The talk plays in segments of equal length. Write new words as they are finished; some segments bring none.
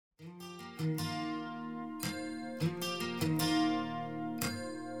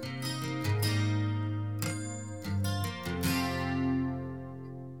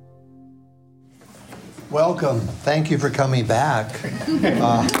Welcome. Thank you for coming back.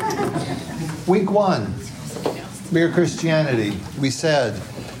 Week 1, Mere Christianity. We said,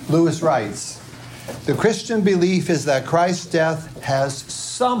 Lewis writes, the Christian belief is that Christ's death has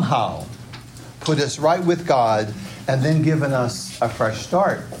somehow put us right with God and then given us a fresh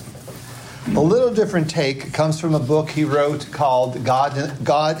start. A little different take comes from a book he wrote called God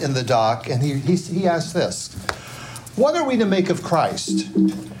in the Dock, and he asked this: what are we to make of Christ?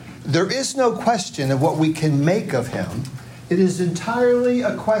 There is no question of what we can make of him. It is entirely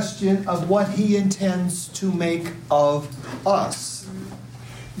a question of what he intends to make of us.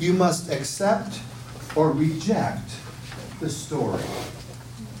 You must accept or reject the story.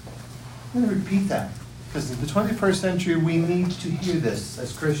 I'm going to repeat that, because in the 21st century, we need to hear this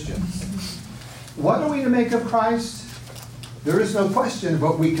as Christians. What are we to make of Christ? There is no question of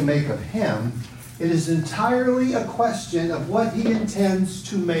what we can make of him. It is entirely a question of what he intends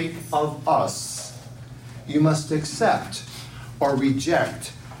to make of us. You must accept or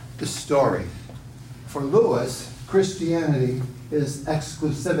reject the story. For Lewis, Christianity is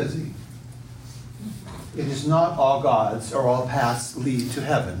exclusivity. It is not all gods or all paths lead to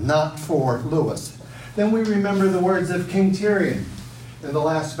heaven. Not for Lewis. Then we remember the words of King Tyrion in the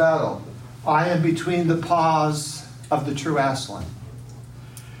last battle. I am between the paws of the true Aslan.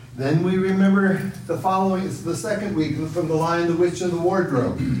 Then we remember the second week from The Lion, the Witch, and the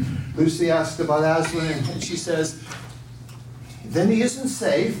Wardrobe. Lucy asked about Aslan, and she says, then he isn't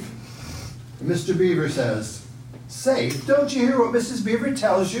safe. And Mr. Beaver says, safe? Don't you hear what Mrs. Beaver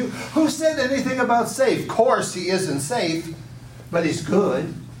tells you? Who said anything about safe? Of course he isn't safe, but he's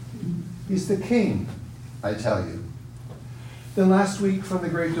good. He's the king, I tell you. Then last week from The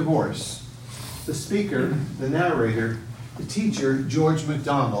Great Divorce, the speaker, the narrator, the teacher, George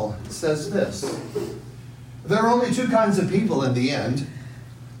MacDonald, says this: there are only two kinds of people in the end.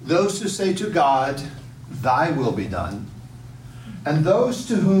 Those who say to God, thy will be done, and those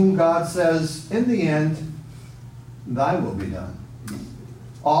to whom God says, in the end, thy will be done.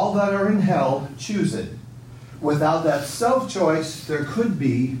 All that are in hell choose it. Without that self-choice, there could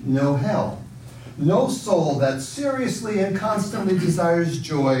be no hell. No soul that seriously and constantly desires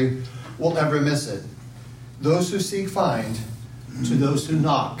joy will ever miss it. Those who seek find, to those who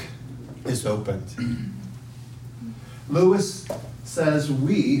knock is opened. Lewis says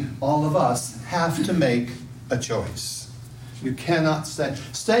we, all of us, have to make a choice. You cannot stay.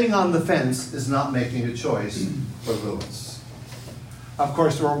 Staying on the fence is not making a choice for Lewis. Of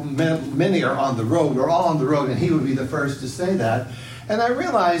course, many are on the road. We're all on the road, and he would be the first to say that. And I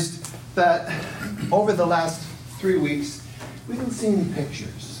realized that over the last 3 weeks, we didn't see any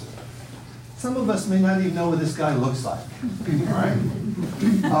pictures. Some of us may not even know what this guy looks like, right?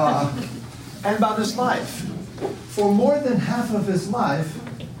 And about his life. For more than half of his life,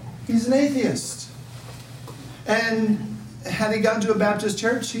 he's an atheist. And had he gone to a Baptist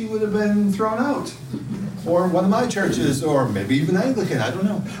church, he would have been thrown out. Or one of my churches, or maybe even Anglican, I don't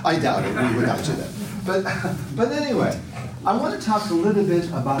know. I doubt it, we would not do that. But anyway, I want to talk a little bit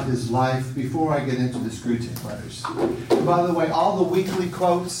about his life before I get into the Screwtape letters. And by the way, all the weekly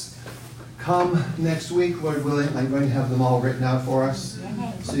quotes come next week, Lord willing. I'm going to have them all written out for us,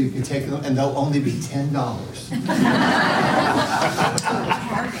 so you can take them, and they'll only be $10.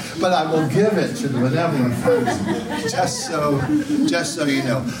 But I will give it to the benevolent folks, just so you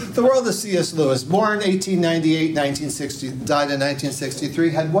know. The world of C.S. Lewis, born 1898, 1960, died in 1963,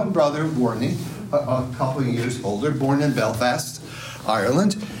 had one brother, Warney, a couple of years older, born in Belfast,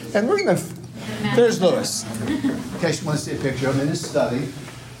 Ireland. And we're going to... There's Lewis. In case you want to see a picture of him in his study.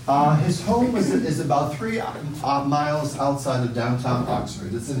 His home is about 3 miles outside of downtown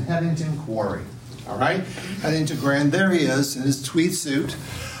Oxford. It's in Headington Quarry. All right? Headington Grand. There he is in his tweed suit.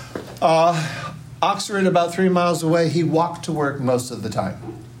 Oxford, about 3 miles away. He walked to work most of the time.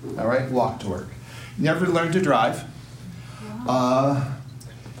 All right? Walked to work. Never learned to drive.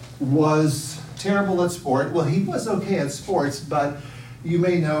 Was terrible at sport. Well, he was okay at sports, but you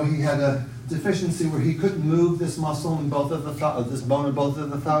may know he had a deficiency where he couldn't move this muscle in both of this bone in both of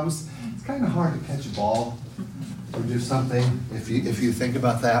the thumbs. It's kind of hard to catch a ball or do something if you think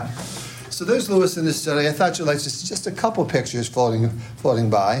about that. So there's Lewis in his study. I thought you'd like just a couple pictures floating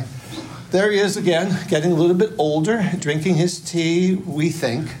by. There he is again, getting a little bit older, drinking his tea, we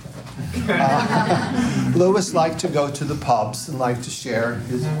think. Lewis liked to go to the pubs and liked to share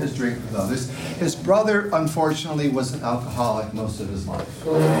his drink with others. His brother, unfortunately, was an alcoholic most of his life,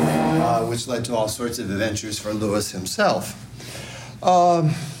 which led to all sorts of adventures for Lewis himself.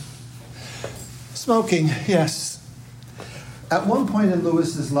 Smoking, yes. At one point in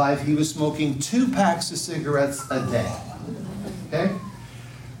Lewis's life, he was smoking 2 packs of cigarettes a day. Okay?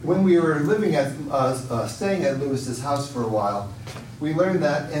 when we were staying at Lewis's house for a while, we learned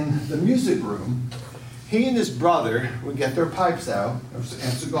that in the music room, he and his brother would get their pipes out and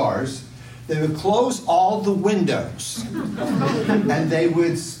cigars. They would close all the windows, and they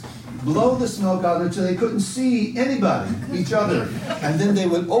would blow the smoke out until they couldn't see anybody, each other. And then they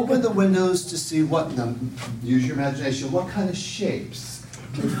would open the windows to see what, use your imagination, what kind of shapes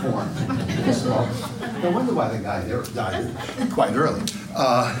would form. So, no wonder why the guy there died quite early.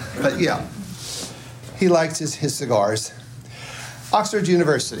 But yeah, he liked his cigars. Oxford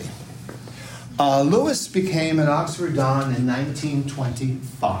University. Lewis became an Oxford Don in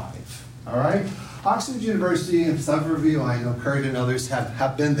 1925. All right? Oxford University, and some of you, I know Kurt and others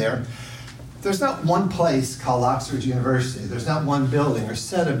have been there. There's not one place called Oxford University. There's not one building or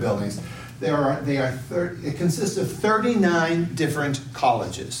set of buildings. It consists of 39 different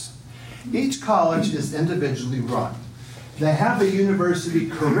colleges. Each college is individually run. They have a university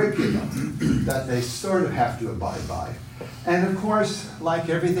curriculum that they sort of have to abide by. And of course, like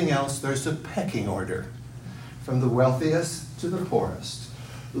everything else, there's a pecking order from the wealthiest to the poorest.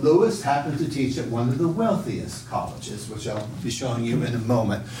 Lewis happened to teach at one of the wealthiest colleges, which I'll be showing you in a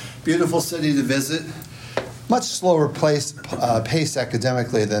moment. Beautiful city to visit. Much slower pace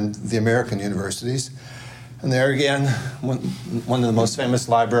academically than the American universities. And there again, one of the most famous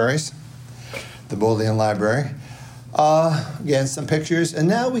libraries, the Bodleian Library. Again, some pictures. And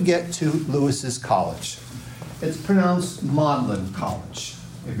now we get to Lewis's college. It's pronounced Magdalen College,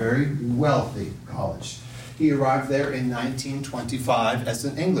 a very wealthy college. He arrived there in 1925 as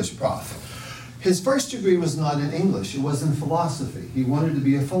an English prof. His first degree was not in English, it was in philosophy. He wanted to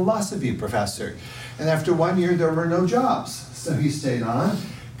be a philosophy professor. And after 1 year, there were no jobs. So he stayed on,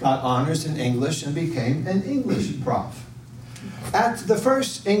 got honors in English, and became an English prof. At the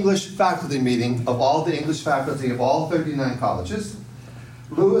first English faculty meeting of all the English faculty of all 39 colleges,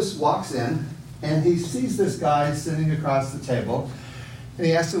 Lewis walks in, and he sees this guy sitting across the table, and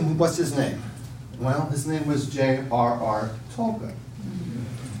he asks him, what's his name? Well, his name was J.R.R. Tolkien.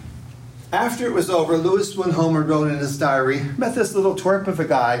 After it was over, Lewis went home and wrote in his diary, met this little twerp of a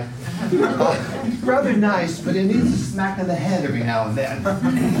guy, rather nice, but he needs a smack in the head every now and then.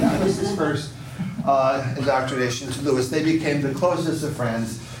 That was his first indoctrination to Lewis. They became the closest of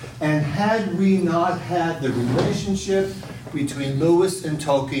friends, and had we not had the relationship between Lewis and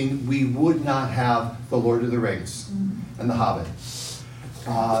Tolkien, we would not have The Lord of the Rings and The Hobbit.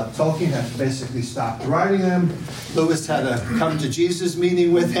 Tolkien had basically stopped writing them. Lewis had a come to Jesus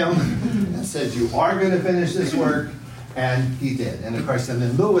meeting with him and said, you are going to finish this work, and he did. And of course, and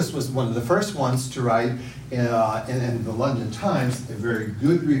then Lewis was one of the first ones to write in the London Times a very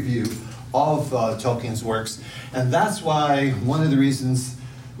good review of Tolkien's works. And that's why one of the reasons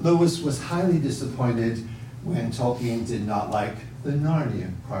Lewis was highly disappointed when Tolkien did not like the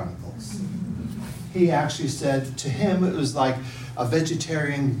Narnia Chronicles. He actually said to him it was like a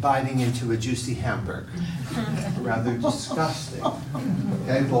vegetarian biting into a juicy hamburger. Rather disgusting.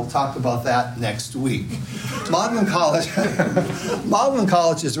 Okay, we'll talk about that next week. Magdalen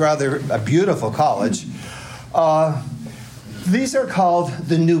College is rather a beautiful college. These are called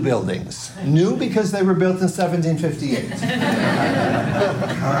the new buildings. New because they were built in 1758.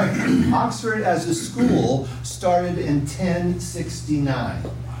 All right. Oxford as a school started in 1069.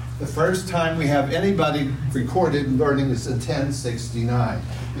 The first time we have anybody recorded learning is in 1069,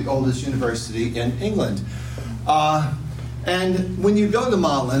 the oldest university in England. And when you go to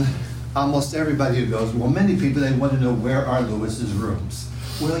Magdalen, almost everybody who goes, well, many people, they want to know where are Lewis's rooms.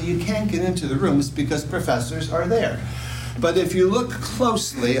 Well, you can't get into the rooms because professors are there. But if you look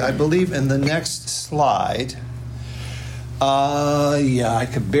closely, I believe in the next slide, yeah, I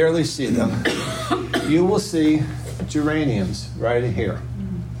could barely see them. You will see geraniums right here.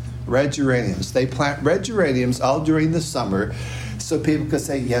 Red geraniums. They plant red geraniums all during the summer so people could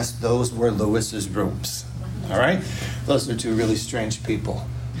say, yes, those were Lewis's rooms. All right? Those are two really strange people.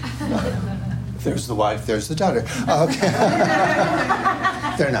 There's the wife, there's the daughter. Okay.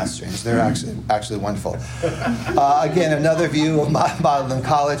 They're not strange. They're actually wonderful. Again, another view of Magdalen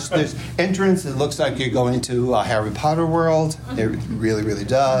College. There's entrance. It looks like you're going to Harry Potter world. It really, really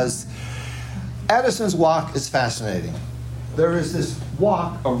does. Addison's Walk is fascinating. There is this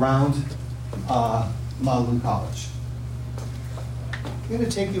walk around Magdalen College. I'm going to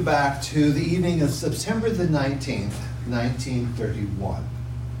take you back to the evening of September the 19th, 1931.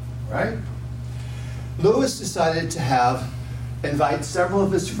 Right? Lewis decided to invite several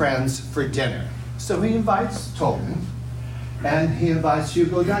of his friends for dinner. So he invites Tolkien, and he invites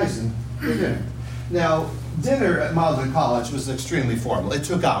Hugo Dyson for dinner. Now, dinner at Magdalen College was extremely formal. It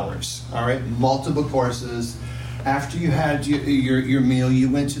took hours, all right? Multiple courses. after you had your meal, you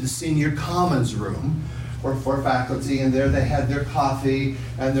went to the senior commons room or for faculty, and there they had their coffee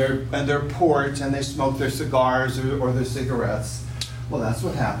and their port, and they smoked their cigars or their cigarettes. Well, that's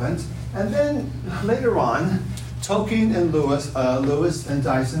what happened. And then later on, Tolkien and Lewis and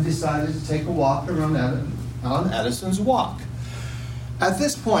Dyson decided to take a walk around on Edison's Walk. At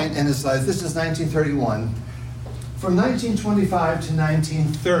this point in his life, this is 1931, from 1925 to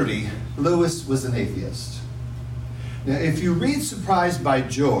 1930, Lewis was an atheist. Now, if you read Surprised by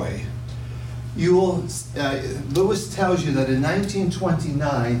Joy, Lewis tells you that in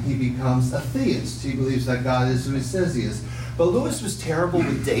 1929 he becomes a theist. He believes that God is who he says he is. But Lewis was terrible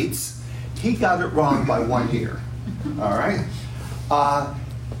with dates. He got it wrong by 1 year. All right?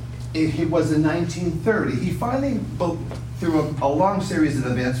 It was in 1930. He finally, through a long series of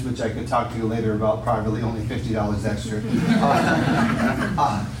events, which I could talk to you later about privately, only $50 extra,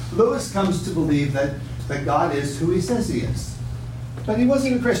 Lewis comes to believe that God is who he says he is. But he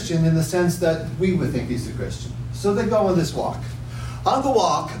wasn't a Christian in the sense that we would think he's a Christian. So they go on this walk. On the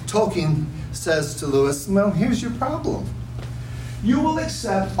walk, Tolkien says to Lewis, well, here's your problem. You will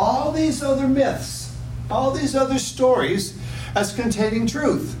accept all these other myths, all these other stories as containing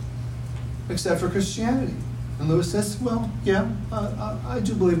truth, except for Christianity. And Lewis says, well, yeah, I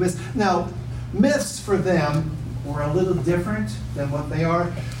do believe this. Now, myths for them were a little different than what they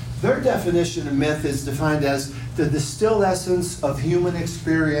are. Their definition of myth is defined as the distilled essence of human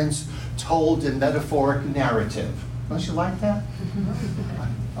experience told in metaphoric narrative. Don't you like that?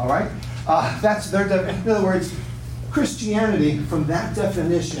 All right? That's their definition. In other words, Christianity, from that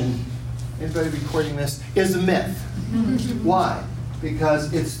definition, anybody recording this, is a myth. Why?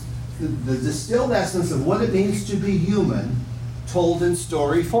 Because it's the distilled essence of what it means to be human told in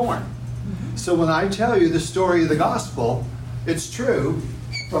story form. So when I tell you the story of the gospel, it's true.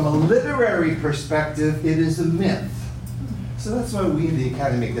 From a literary perspective, it is a myth. So that's why we in the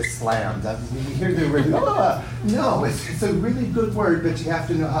Academy get slammed. I mean, we hear the word, no, it's a really good word, but you have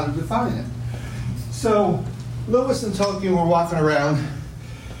to know how to define it. So Lewis and Tolkien were walking around,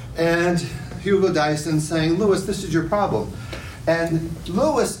 and Hugo Dyson saying, Lewis, this is your problem. And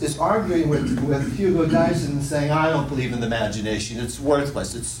Lewis is arguing with Hugo Dyson and saying, I don't believe in the imagination. It's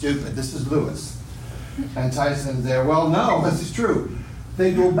worthless. It's stupid. This is Lewis. And Tyson's there, well, no, this is true.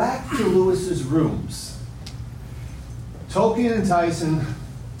 They go back to Lewis's rooms. Tolkien and Tyson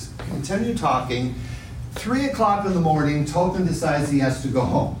continue talking. 3 o'clock in the morning, Tolkien decides he has to go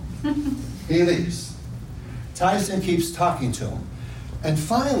home. He leaves. Tyson keeps talking to him. And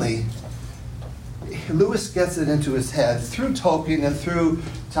finally, Lewis gets it into his head, through Tolkien and through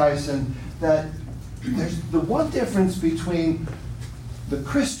Tyson, that there's the one difference between the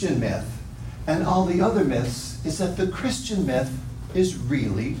Christian myth and all the other myths is that the Christian myth is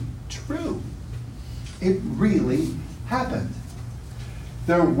really true. It really happened.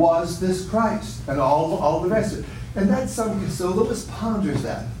 There was this Christ and all the rest of it. And that's something, so Lewis ponders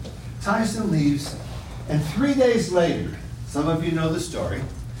that. Tyson leaves, and 3 days later, some of you know the story,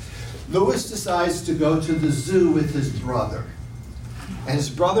 Lewis decides to go to the zoo with his brother. And his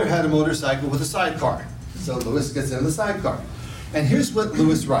brother had a motorcycle with a sidecar. So Lewis gets in the sidecar. And here's what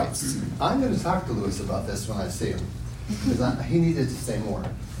Lewis writes. I'm going to talk to Lewis about this when I see him, because he needed to say more.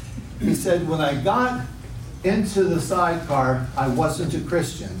 He said, when I got into the sidecar, I wasn't a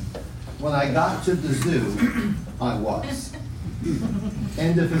Christian. When I got to the zoo, I was.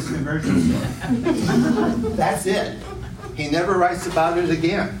 End of his conversion story. That's it. He never writes about it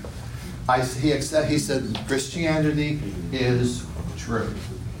again. He said, Christianity is true.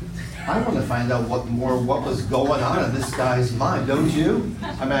 I want to find out what was going on in this guy's mind, don't you?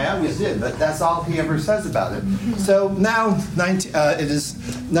 I mean, I always did, but that's all he ever says about it. So now, it is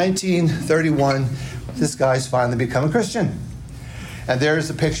 1931. This guy's finally become a Christian. And there's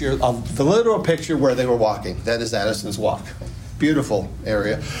a picture, the literal picture where they were walking. That is Addison's Walk. Beautiful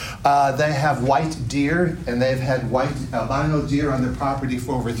area. They have white deer, and they've had white albino deer on their property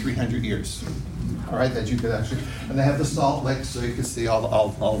for over 300 years. All right, that you could actually, and they have the salt licks so you can see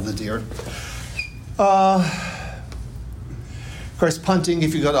all the deer. Of course, punting,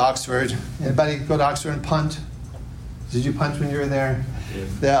 if you go to Oxford. Anybody go to Oxford and punt? Did you punt when you were there?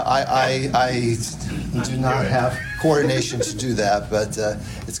 Yeah, I do not have coordination to do that, but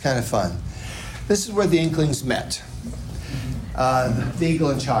it's kind of fun. This is where the Inklings met. The Eagle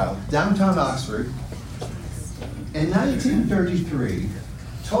and Child, downtown Oxford. In 1933,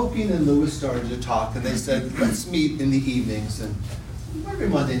 Tolkien and Lewis started to talk, and they said, let's meet in the evenings and every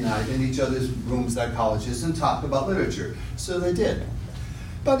Monday night in each other's rooms at colleges and talk about literature. So they did.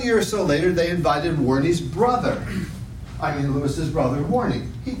 About a year or so later, they invited Lewis's brother, Warney.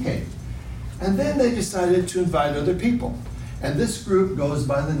 He came. And then they decided to invite other people. And this group goes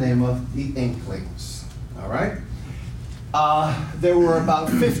by the name of the Inklings. All right? There were about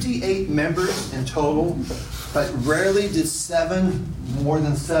 58 members in total, but rarely did more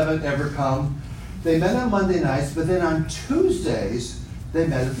than seven ever come. They met on Monday nights, but then on Tuesdays, they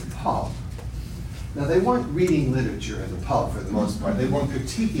met at the pub. Now, they weren't reading literature in the pub for the most part. They weren't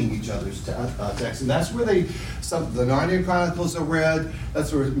critiquing each other's texts. And that's where the Narnia Chronicles are read.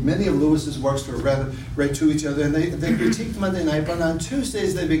 That's where many of Lewis's works were read to each other. And they critiqued Monday night, but on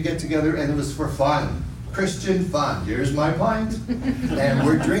Tuesdays, they would get together, and it was for fun. Christian fun. Here's my pint, and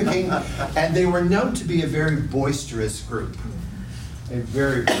we're drinking. And they were known to be a very boisterous group. A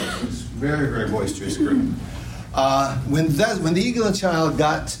very boisterous, very boisterous group. When the Eagle and Child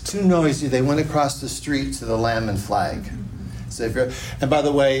got too noisy, they went across the street to the Lamb and Flag. And by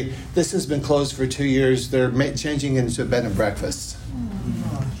the way, this has been closed for 2 years. They're changing it into a bed and breakfast.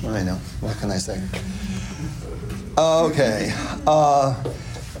 I know. What can I say? Okay.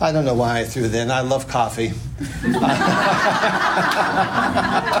 I don't know why I threw it in. I love coffee.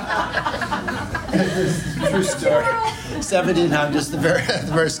 True story. 1700s, the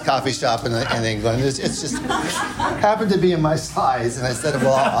first coffee shop in England. It's just happened to be in my size, and I said,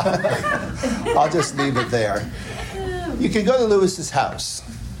 well, I'll just leave it there. You can go to Lewis's house,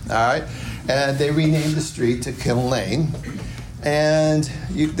 all right? And they renamed the street to Kiln Lane. And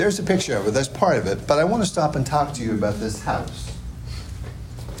there's a picture of it. There's part of it. But I want to stop and talk to you about this house.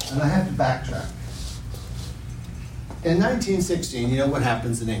 And I have to backtrack. In 1916, you know what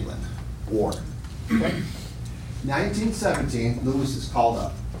happens in England? War. Okay? 1917, Lewis is called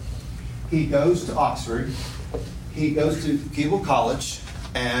up. He goes to Oxford. He goes to Keble College,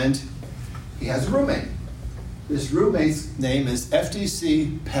 and he has a roommate. This roommate's name is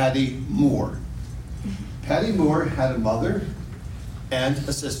FDC Patty Moore. Patty Moore had a mother and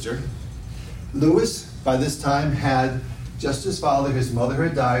a sister. Lewis, by this time, had just his father. His mother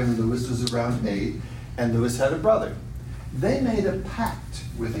had died when Lewis was around 8, and Lewis had a brother. They made a pact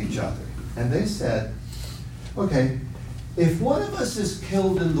with each other, and they said, okay, if one of us is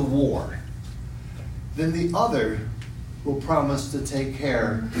killed in the war, then the other will promise to take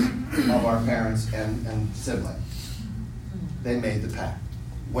care of our parents and siblings. They made the pact.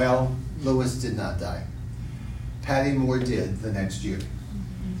 Well, Lewis did not die. Patty Moore did the next year.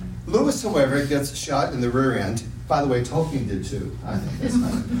 Lewis, however, gets shot in the rear end. By the way, Tolkien did too. I think that's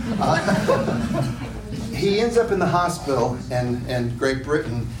funny. He ends up in the hospital in Great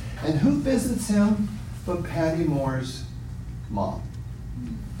Britain. And who visits him but Patty Moore's mom?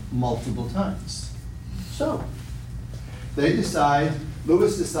 Multiple times. So,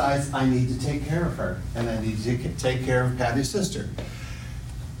 Lewis decides, I need to take care of her. And I need to take care of Patty's sister.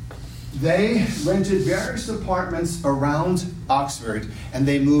 They rented various apartments around Oxford, and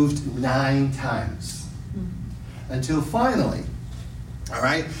they moved 9 times. Until finally, all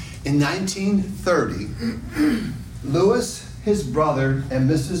right, in 1930, Lewis, his brother, and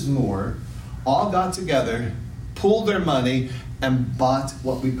Mrs. Moore all got together, pooled their money, and bought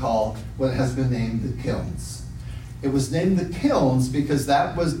what has been named the Kilns. It was named the Kilns because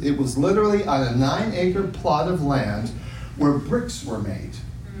it was literally on a 9-acre plot of land where bricks were made.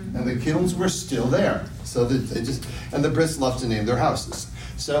 And the kilns were still there. So and the Brits loved to name their houses.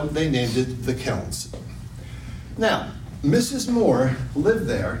 So they named it the Kilns. Now, Mrs. Moore lived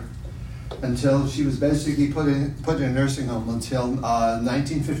there until she was basically put in a nursing home until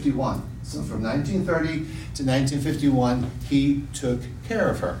 1951. So from 1930 to 1951, he took care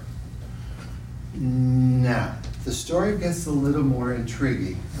of her. Now, the story gets a little more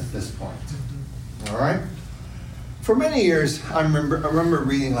intriguing at this point. All right? For many years, I remember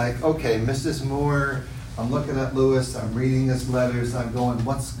reading okay, Mrs. Moore, I'm looking at Lewis, I'm reading his letters, I'm going,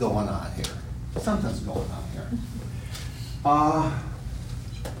 what's going on here? Something's going on here.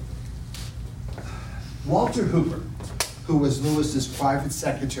 Walter Hooper, who was Lewis's private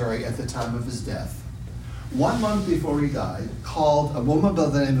secretary at the time of his death, 1 month before he died, called a woman by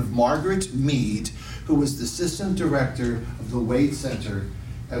the name of Margaret Mead, who was the assistant director of the Wade Center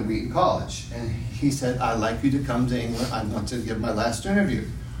at Wheaton College. And he said, I'd like you to come to England. I want to give my last interview.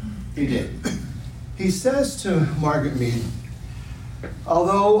 He did. He says to Margaret Mead,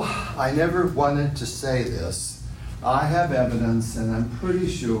 although I never wanted to say this, I have evidence, and I'm pretty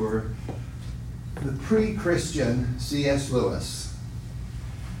sure the pre-Christian C.S. Lewis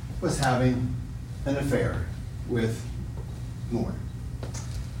was having an affair with Moore.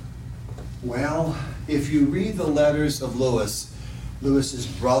 Well, if you read the letters of Lewis's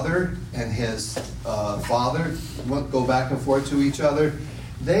brother and his father go back and forth to each other,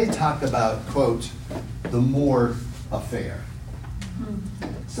 they talk about, quote, the Moore affair.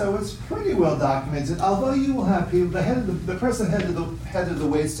 So it's pretty well documented. Although you will have people, the person head of the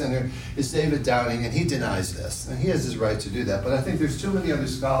Wade Center is David Downing, and he denies this, and he has his right to do that. But I think there's too many other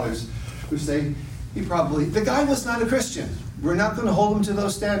scholars who say the guy was not a Christian. We're not going to hold him to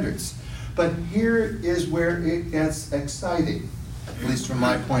those standards. But here is where it gets exciting, at least from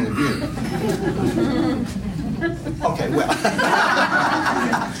my point of view. Okay, well,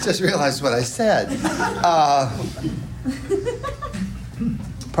 just realized what I said.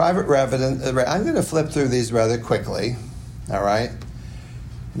 Private residence. I'm going to flip through these rather quickly, all right?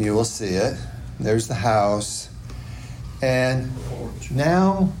 You will see it. There's the house. And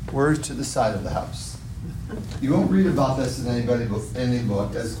now we're to the side of the house. You won't read about this in any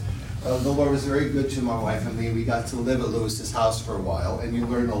book, as the Lord was very good to my wife and me. We got to live at Lewis's house for a while, and you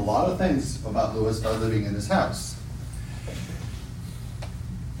learn a lot of things about Lewis by living in his house.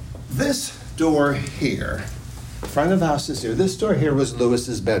 This door here, front of the house is here. This door here was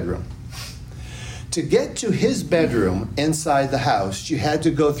Lewis's bedroom. To get to his bedroom inside the house, you had to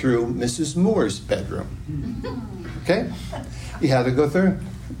go through Mrs. Moore's bedroom. Okay? You had to go through.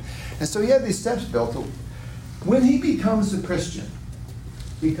 And so he had these steps built. When he becomes a Christian,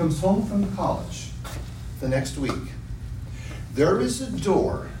 he comes home from college the next week. There is a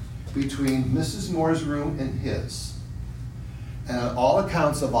door between Mrs. Moore's room and his. And on all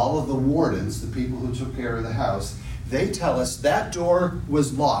accounts of all of the wardens, the people who took care of the house, they tell us that door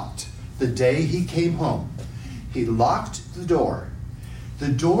was locked the day he came home. He locked the door. The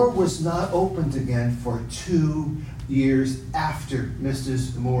door was not opened again for 2 years after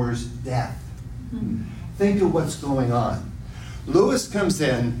Mrs. Moore's death. Think of what's going on. Lewis comes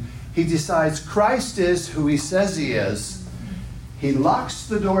in. He decides Christ is who he says he is. He locks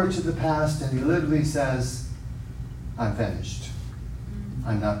the door to the past, and he literally says, I'm finished.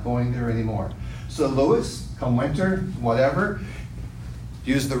 I'm not going there anymore. So Lewis, come winter, whatever,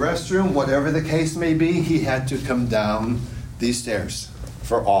 use the restroom, whatever the case may be, he had to come down these stairs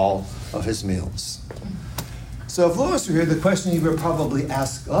for all of his meals. So if Lewis were here, the question he would probably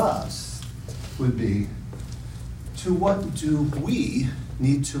ask us would be, to what do we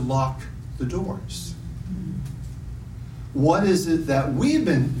need to lock the doors? What is it that we've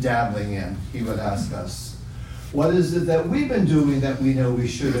been dabbling in, he would ask us. What is it that we've been doing that we know we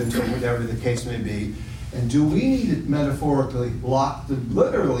shouldn't, or whatever the case may be? And do we need to metaphorically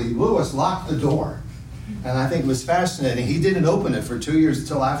literally, Lewis locked the door. And I think it was fascinating. He didn't open it for 2 years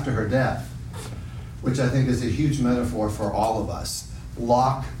until after her death, which I think is a huge metaphor for all of us.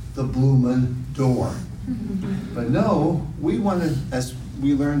 Lock the bloomin' door. But no, we want to, as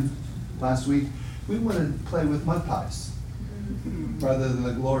we learned last week, we want to play with mud pies rather than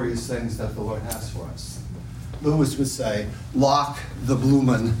the glorious things that the Lord has for us. Lewis would say, lock the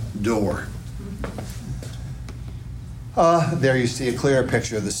bloomin' door. There you see a clearer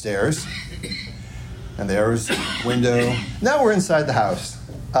picture of the stairs. And there's a window. Now we're inside the house.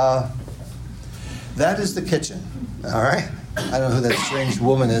 That is the kitchen, all right? I don't know who that strange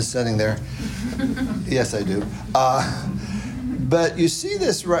woman is sitting there. Yes, I do. But you see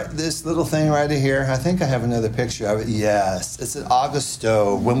this little thing right here? I think I have another picture of it. Yes, it's an August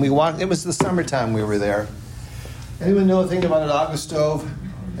stove. When we walked, it was the summertime we were there. Anyone know anything about an August stove?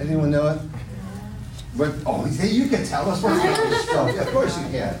 Anyone know it? You can tell us what's an August stove. Yeah, of course you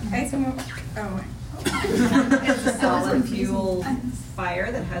can. It's a solid fuel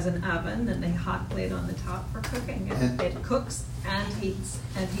fire that has an oven and a hot plate on the top for cooking. It cooks and heats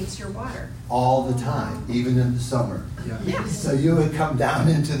your water. All the time, even in the summer. Yeah. So you would come down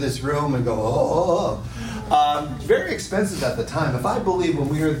into this room and go, very expensive at the time. If I believe when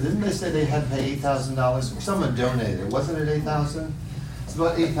we were, didn't they say they had to pay $8,000? Someone donated. Wasn't it $8,000? It's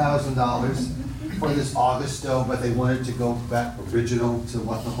about $8,000 for this August stove, but they wanted to go back original to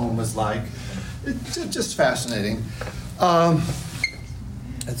what the home was like. It's just fascinating.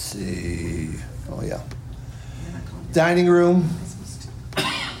 Let's see. Oh, yeah. Dining room.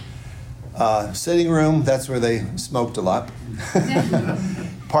 Sitting room, that's where they smoked a lot.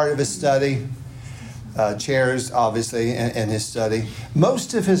 Part of his study. Chairs, obviously, in his study.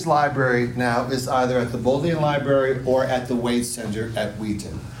 Most of his library now is either at the Bodleian Library or at the Wade Center at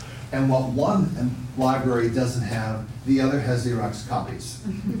Wheaton. And what one library doesn't have, the other has Xerox copies.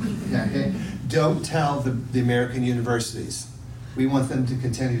 Okay? Don't tell the American universities. We want them to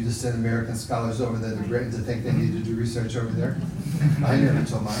continue to send American scholars over there to Britain to think they need to do research over there. I never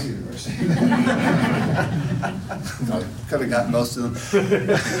told my university. I could have gotten most of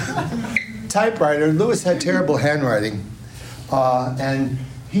them. Typewriter. Lewis had terrible handwriting. And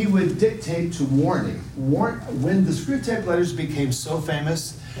he would dictate to Warney. When the Screwtape letters became so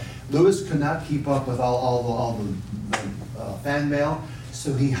famous, Lewis could not keep up with all the fan mail.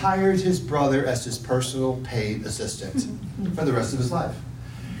 So he hired his brother as his personal paid assistant for the rest of his life.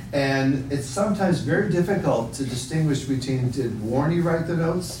 And it's sometimes very difficult to distinguish between did Warnie write the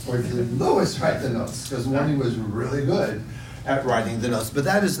notes or did Lewis write the notes, because Warnie was really good at writing the notes. But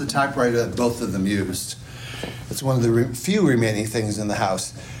that is the typewriter that both of them used. It's one of the few remaining things in the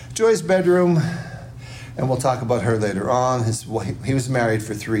house. Joy's bedroom, and we'll talk about her later on. He was married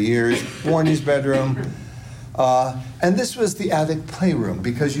for 3 years. Warnie's bedroom. And this was the attic playroom,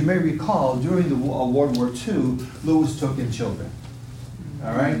 because you may recall during the World War II, Lewis took in children.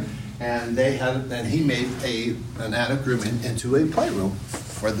 All right, and he made an attic room into a playroom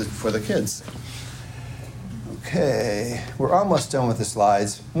for the kids. Okay, we're almost done with the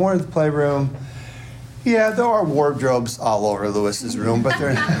slides. More of the playroom. Yeah, there are wardrobes all over Lewis's room, but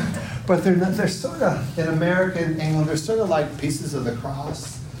they're not. They're sort of in American England. They're sort of like pieces of the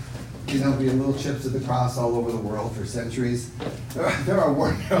cross. You know, we have little chips of the cross all over the world for centuries. There are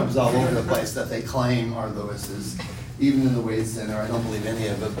wardrobes all over the place that they claim are Lewis's. Even in the Wade Center, I don't believe any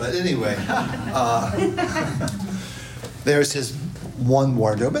of it. But anyway, there's his one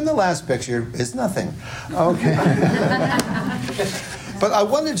wardrobe. And the last picture is nothing. Okay. But I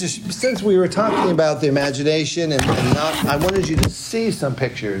wanted to, since we were talking about the imagination I wanted you to see some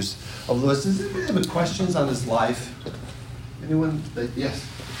pictures of Lewis. Does anybody have any questions on his life? Anyone? Yes?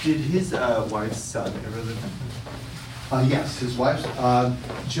 Did his wife's son ever live? Yes, his wife's.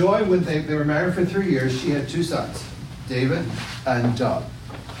 Joy, when they were married for 3 years, she had 2 sons. David and Doug.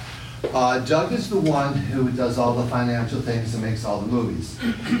 Doug is the one who does all the financial things and makes all the movies.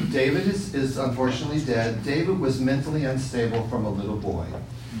 David is unfortunately dead. David was mentally unstable from a little boy.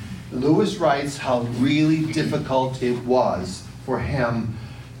 Lewis writes how really difficult it was for him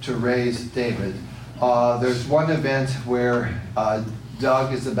to raise David. There's one event where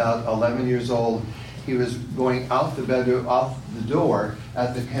Doug is about 11 years old. He was going out the door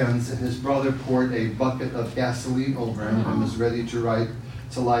at the Kens, and his brother poured a bucket of gasoline over him and was ready to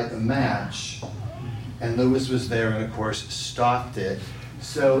light a match. And Lewis was there and, of course, stopped it.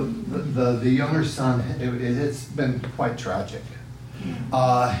 So the younger son, it's been quite tragic.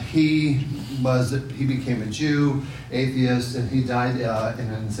 He became a Jew, atheist, and he died in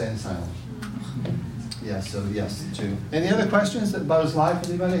an insane asylum. Yeah, so yes, too. Any other questions about his life?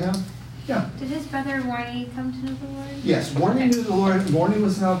 Anybody have? Yeah. Did his brother Warnie come to know the Lord? Yes, Warnie knew the Lord. Warnie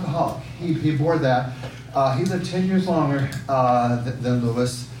was an alcoholic. He bore that. He lived 10 years longer than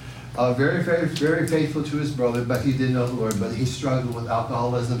Lewis. Very, very, very faithful to his brother, but he did know the Lord. But he struggled with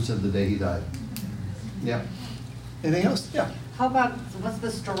alcoholism to the day he died. Yeah. Anything else? Yeah. How about, what's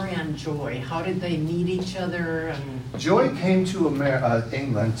the story on Joy? How did they meet each other? And Joy came to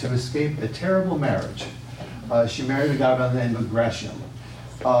England to escape a terrible marriage. She married a guy by the name of Gresham.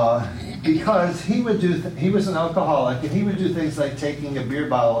 Because he was an alcoholic, and he would do things like taking a beer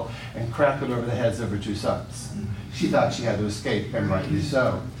bottle and crack it over the heads of her 2 sons. She thought she had to escape, and rightly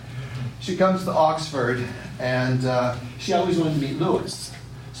so. She comes to Oxford, and she always wanted to meet Lewis.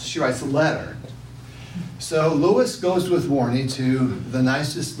 So she writes a letter. So Lewis goes with Warnie to the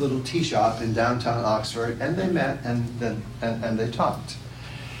nicest little tea shop in downtown Oxford, and they met, and they talked.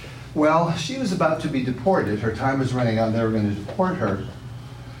 Well, she was about to be deported. Her time was running out, and they were going to deport her.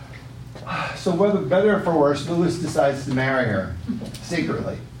 So whether better or for worse, Lewis decides to marry her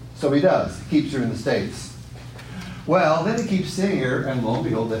secretly. So he does. He keeps her in the States. Well, then he keeps seeing her, and lo and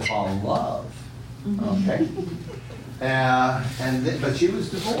behold, they fall in love. Okay? But she was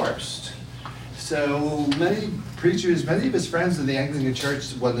divorced. So many preachers, many of his friends in the Anglican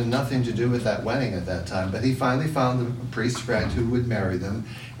Church wanted nothing to do with that wedding at that time. But he finally found a priest friend who would marry them,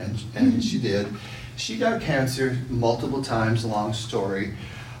 and she did. She got cancer multiple times, long story.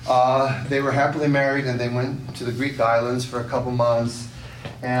 They were happily married, and they went to the Greek islands for a couple months.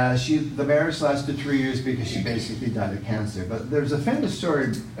 And the marriage lasted 3 years because she basically died of cancer. But there's a famous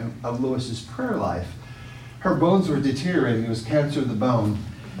story of Lewis's prayer life. Her bones were deteriorating. It was cancer of the bone.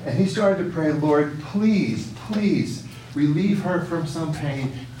 And he started to pray, Lord, please, please relieve her from some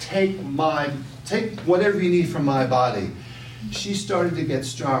pain. Take whatever you need from my body. She started to get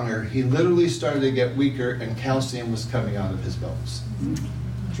stronger. He literally started to get weaker, and calcium was coming out of his bones.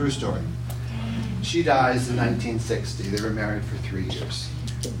 True story. She dies in 1960. They were married for 3 years.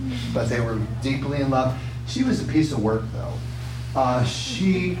 But they were deeply in love. She was a piece of work, though.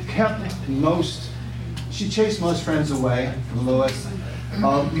 She chased most friends away from Lewis.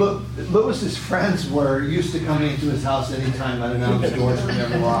 Lewis's friends were used to coming into his house anytime, I don't know, his doors were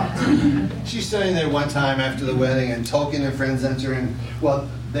never locked. She's sitting there one time after the wedding, and Tolkien and friends enter, and, well,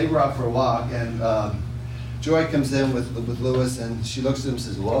 they were out for a walk, and Joy comes in with Lewis, and she looks at him and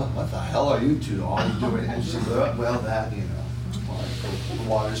says, well, what the hell are you two all doing? And she said, well, that, the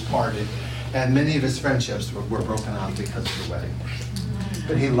waters parted. And many of his friendships were broken off because of the wedding.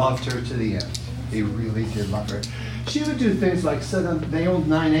 But he loved her to the end. He really did love her. She would do things like they owned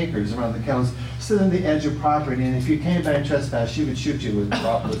 9 acres around the counties, sit on the edge of property, and if you came by and trespassed, she would shoot you with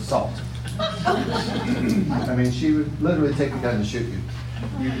salt. I mean, she would literally take a gun and shoot you.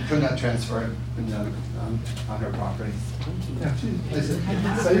 You could not transfer it on her property. Yeah,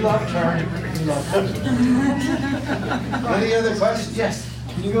 so he loved her. He loved her. Any other questions? Yes.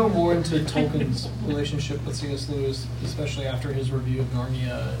 Can you go more into Tolkien's relationship with C.S. Lewis, especially after his review of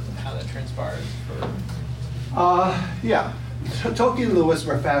Narnia, and how that transpired for... Yeah. Tolkien and Lewis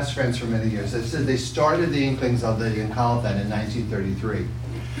were fast friends for many years. They started the Inklings of the Column in 1933.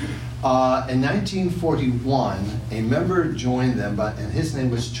 In 1941, a member joined them, and his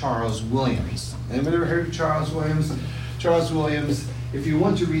name was Charles Williams. Anybody ever heard of Charles Williams? Charles Williams, if you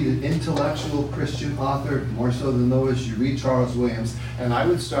want to read an intellectual Christian author, more so than Lewis, you read Charles Williams, and I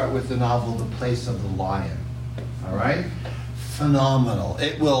would start with the novel The Place of the Lion. All right? Phenomenal.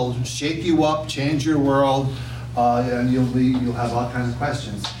 It will shake you up, change your world, and you'll have all kinds of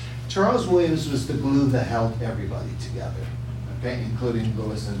questions. Charles Williams was the glue that held everybody together, okay, including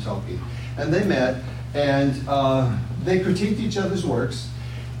Lewis and Tolkien. And they met, and they critiqued each other's works.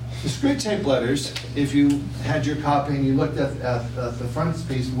 The Screwtape letters, if you had your copy and you looked at the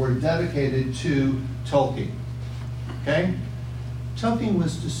frontispiece, were dedicated to Tolkien. Okay? Tolkien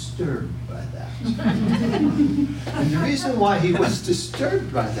was disturbed by that. And the reason why he was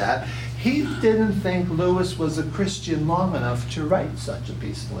disturbed by that, he didn't think Lewis was a Christian long enough to write such a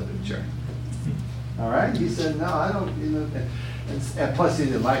piece of literature. All right? He said, no, I don't, and plus he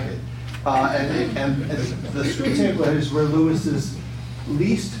didn't like it. And the Screwtape letters were Lewis's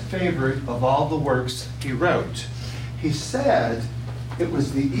least favorite of all the works he wrote. He said it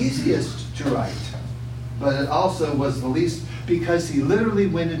was the easiest to write, but it also was the least, because he literally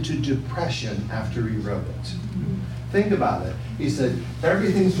went into depression after he wrote it. Think about it. He said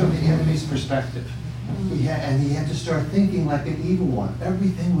everything's from the enemy's perspective. And he had to start thinking like an evil one.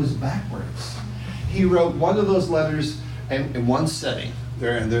 Everything was backwards. He wrote one of those letters in one setting,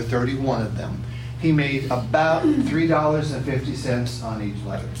 and there are 31 of them. He made about $3.50 on each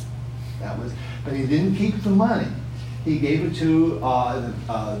letter. But he didn't keep the money. He gave it to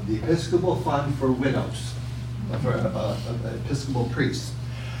the Episcopal Fund for Widows, for Episcopal priests.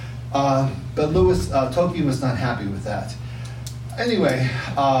 But Tolkien was not happy with that. Anyway,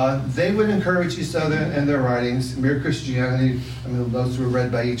 they would encourage each other in their writings. Mere Christianity, those were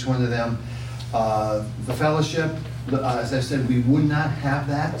read by each one of them. The Fellowship, as I said, we would not have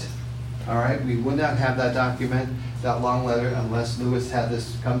that. All right, we would not have that document, that long letter, unless Lewis had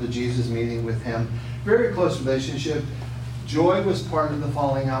this come to Jesus meeting with him. Very close relationship. Joy was part of the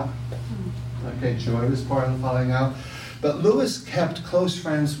falling out. Okay, Joy was part of the falling out. But Lewis kept close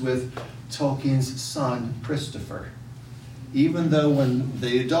friends with Tolkien's son, Christopher. Even though when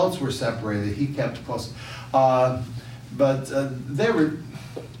the adults were separated, he kept close. But they were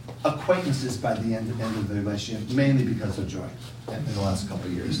acquaintances by the end of the relationship, mainly because of Joy in the last couple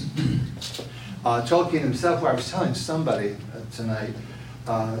of years. Tolkien himself, I was telling somebody tonight,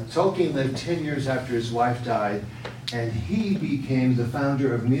 Tolkien lived 10 years after his wife died, and he became the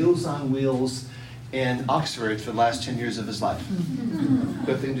founder of Meals on Wheels in Oxford for the last 10 years of his life.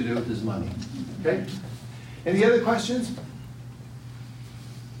 Good thing to do with his money. Okay? Any other questions?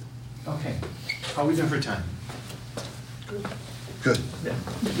 Okay. How are we doing for time? Good. Yeah.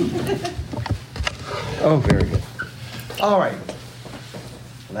 Oh, very good. All right.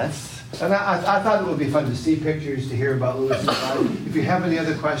 And I thought it would be fun to see pictures, to hear about Lewis's life. If you have any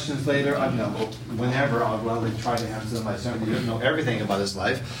other questions later, whenever, I'll gladly try to answer them. I certainly don't know everything about his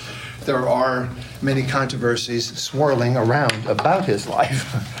life. There are many controversies swirling around about his life,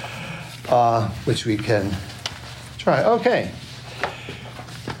 which we can try. Okay.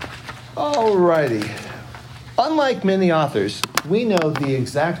 All righty. Unlike many authors, we know the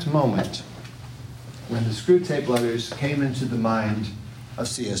exact moment when the Screwtape letters came into the mind of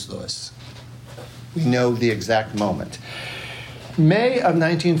C.S. Lewis. We know the exact moment. May of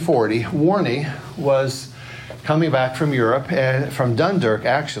 1940, Warnie was coming back from Europe, from Dundalk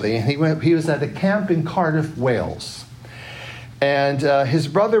actually, and he was at a camp in Cardiff, Wales. And his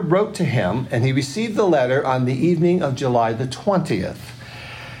brother wrote to him, and he received the letter on the evening of July the 20th.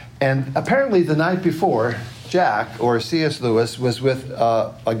 And apparently the night before, Jack, or C.S. Lewis, was with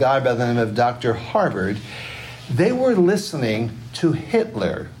a guy by the name of Dr. Harvard. They were listening to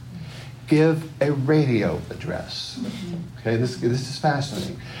Hitler give a radio address. Okay, this is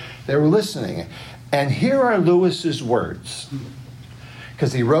fascinating. They were listening. And here are Lewis's words,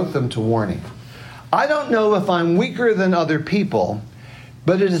 because he wrote them to warn him. I don't know if I'm weaker than other people,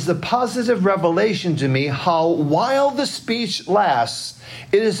 but it is a positive revelation to me how, while the speech lasts,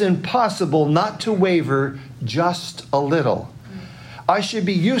 it is impossible not to waver just a little. I should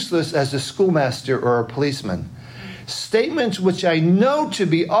be useless as a schoolmaster or a policeman. Statements which I know to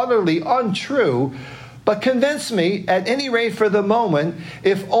be utterly untrue, but convince me, at any rate for the moment,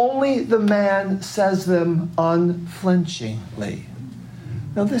 if only the man says them unflinchingly.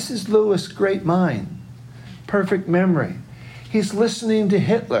 Now this is Lewis' great mind, perfect memory. He's listening to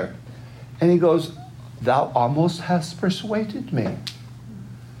Hitler, and he goes, thou almost hast persuaded me,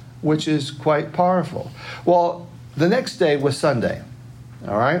 which is quite powerful. Well, the next day was Sunday,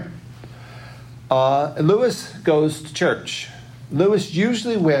 all right? Lewis goes to church. Lewis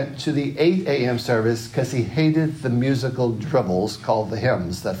usually went to the 8 a.m. service because he hated the musical dribbles called the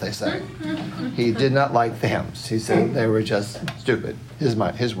hymns that they sang. He did not like the hymns. He said they were just stupid,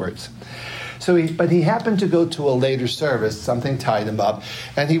 his words. But he happened to go to a later service. Something tied him up.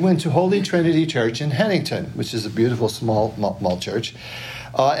 And he went to Holy Trinity Church in Hennington, which is a beautiful small church.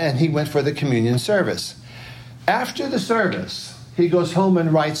 And he went for the communion service. After the service, he goes home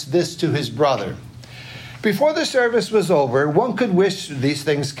and writes this to his brother. Before the service was over, one could wish these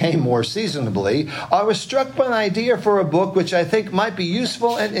things came more seasonably. I was struck by an idea for a book which I think might be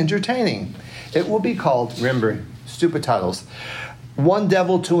useful and entertaining. It will be called, remember, stupid titles, One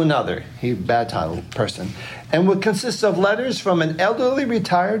Devil to Another, bad title person, and would consist of letters from an elderly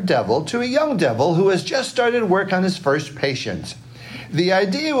retired devil to a young devil who has just started work on his first patient. The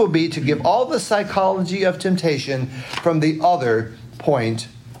idea will be to give all the psychology of temptation from the other point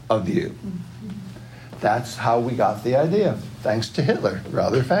of view. That's how we got the idea, thanks to Hitler.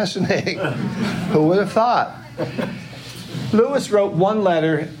 Rather fascinating. Who would have thought? Lewis wrote one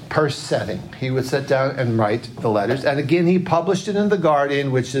letter per setting. He would sit down and write the letters. And again, he published it in The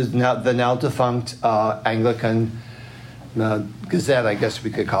Guardian, which is now the now defunct Anglican Gazette, I guess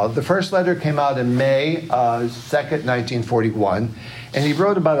we could call it. The first letter came out in May 2nd, 1941. And he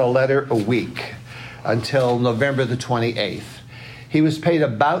wrote about a letter a week until November the 28th. He was paid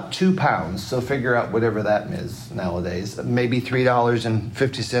about £2, so figure out whatever that is nowadays, maybe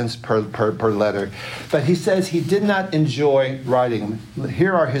 $3.50 per letter. But he says he did not enjoy writing.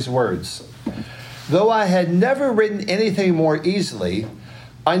 Here are his words. Though I had never written anything more easily,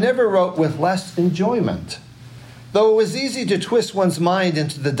 I never wrote with less enjoyment. Though it was easy to twist one's mind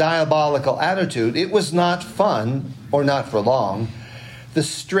into the diabolical attitude, it was not fun, or not for long. The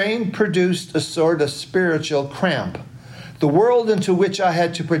strain produced a sort of spiritual cramp. The world into which I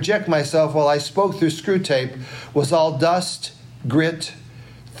had to project myself while I spoke through Screwtape was all dust, grit,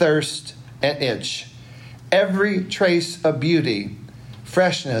 thirst, and itch. Every trace of beauty,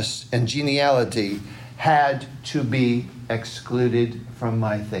 freshness, and geniality had to be excluded from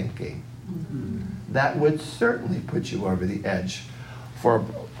my thinking. That would certainly put you over the edge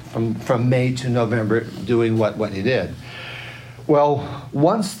from May to November doing what he did. Well,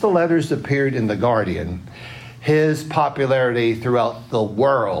 once the letters appeared in The Guardian, his popularity throughout the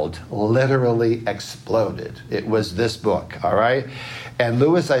world literally exploded. It was this book, all right? And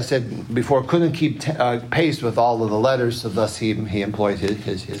Lewis, I said before, couldn't keep pace with all of the letters, so thus he employed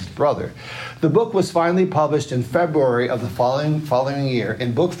his brother. The book was finally published in February of the following year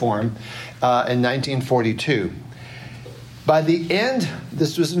in book form in 1942. By the end,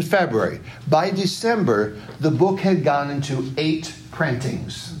 this was in February, by December, the book had gone into 8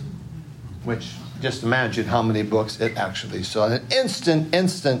 printings, which... just imagine how many books it actually sold. An instant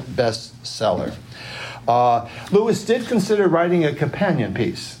bestseller. Lewis did consider writing a companion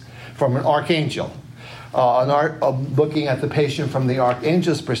piece from an archangel, looking at the patient from the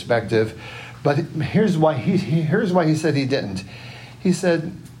archangel's perspective. But here's why he said he didn't. He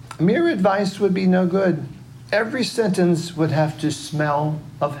said, mere advice would be no good. Every sentence would have to smell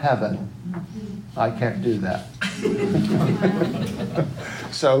of heaven. I can't do that.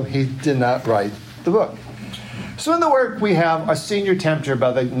 So he did not write the book. So in the work, we have a senior tempter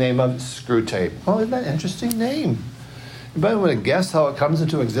by the name of Screwtape. Oh, isn't that an interesting name? Anybody want to guess how it comes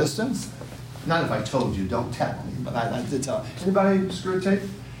into existence? Not if I told you, don't tell me, but I did tell. Anybody Screwtape?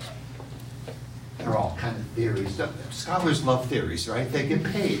 They're all kind of theories. Scholars love theories, right? They get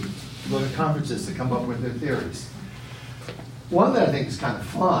paid to go to conferences to come up with their theories. One that I think is kind of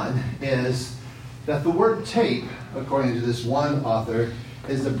fun is that the word tape, according to this one author,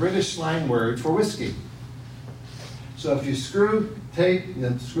 is the British slang word for whiskey. So if you screw tape, and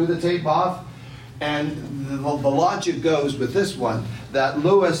then screw the tape off, and the logic goes with this one, that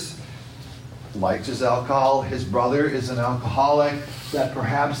Lewis likes his alcohol. His brother is an alcoholic, that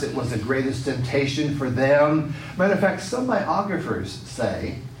perhaps it was the greatest temptation for them. Matter of fact, some biographers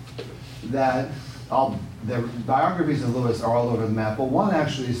say that the biographies of Lewis are all over the map, but one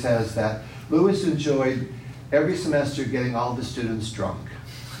actually says that Lewis enjoyed every semester getting all the students drunk.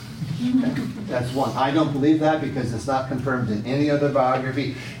 Okay? That's one. I don't believe that because it's not confirmed in any other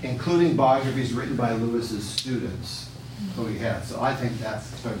biography, including biographies written by Lewis's students who he had. So I think that's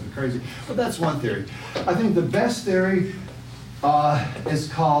sort of crazy. But that's one theory. I think the best theory is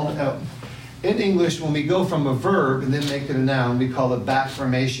called, in English, when we go from a verb and then make it a noun, we call it back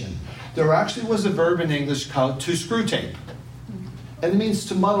formation. There actually was a verb in English called to screwtape. And it means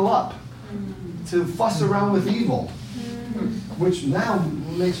to muddle up, to fuss around with evil, which now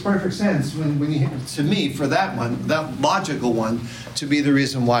makes perfect sense when you, to me, for that one, that logical one, to be the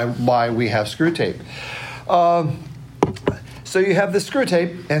reason why we have Screwtape. So you have the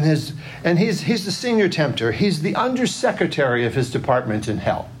Screwtape, and he's the senior tempter. He's the undersecretary of his department in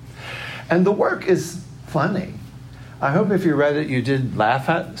hell. And the work is funny. I hope if you read it, you did laugh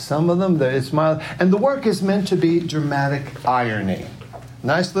at some of them. It's mild. And the work is meant to be dramatic irony.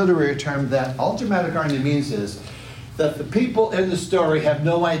 Nice literary term that all dramatic irony means is that the people in the story have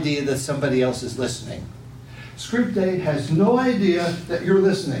no idea that somebody else is listening. Screwtape has no idea that you're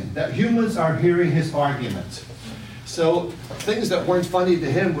listening, that humans are hearing his argument. So things that weren't funny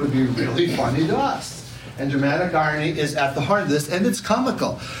to him would be really funny to us. And dramatic irony is at the heart of this, and it's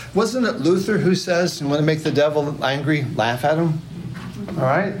comical. Wasn't it Luther who says, you want to make the devil angry, laugh at him? All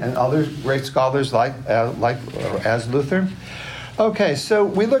right, and other great scholars like as Luther. Okay, so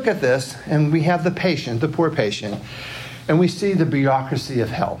we look at this, and we have the patient, the poor patient, and we see the bureaucracy of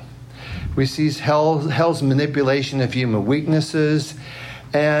hell. We see hell's manipulation of human weaknesses,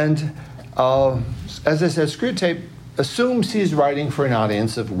 and as I said, Screwtape assumes he's writing for an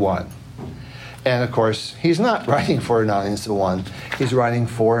audience of one. And of course, he's not writing for an audience of one. He's writing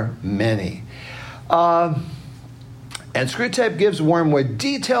for many. And Screwtape gives Wormwood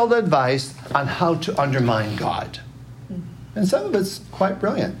detailed advice on how to undermine God. And some of it's quite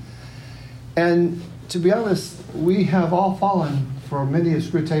brilliant. And to be honest, we have all fallen for many of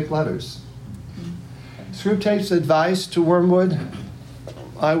Screwtape letters. Screwtape's advice to Wormwood,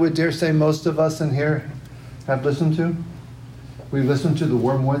 I would dare say most of us in here have listened to. We've listened to the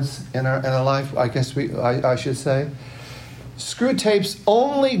Wormwoods in our life, I guess I should say. Screwtape's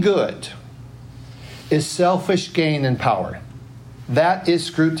only good is selfish gain and power. That is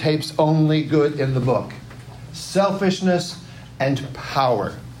Screwtape's only good in the book. Selfishness and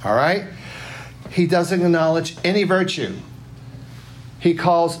power, all right? He doesn't acknowledge any virtue. He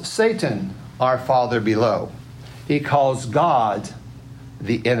calls Satan our father below. He calls God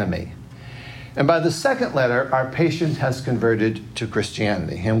the enemy. And by the second letter, our patient has converted to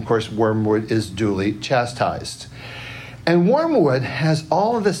Christianity. And of course, Wormwood is duly chastised. And Wormwood has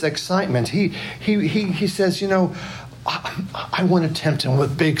all of this excitement. He says, I want to tempt him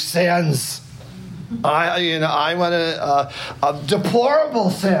with big sins. I want to deplorable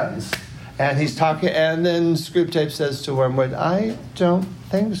sins. And he's talking, and then Screwtape says to Wormwood, I don't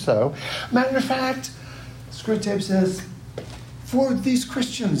think so. Matter of fact, Screwtape says, for these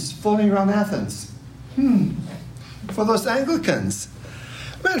Christians floating around Athens, for those Anglicans.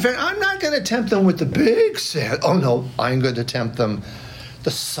 Matter of fact, I'm not going to tempt them with the big sin. Oh no, I'm going to tempt them.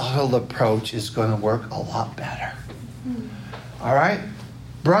 The subtle approach is going to work a lot better. All right?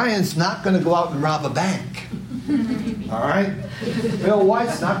 Brian's not going to go out and rob a bank. All right? Bill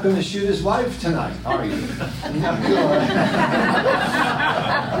White's not going to shoot his wife tonight, are you?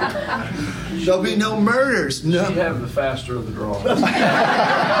 There'll be no murders. No. She'd have the faster of the draw.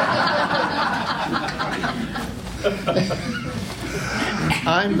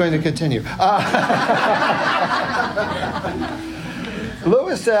 I'm going to continue.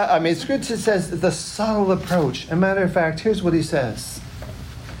 Screwtape says the subtle approach. As a matter of fact, here's what he says.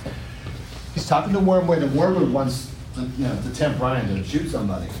 He's talking to Wormwood, and Wormwood wants to tempt Brian to shoot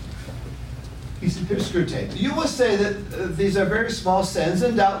somebody. He said, here's Screwtape. You will say that these are very small sins,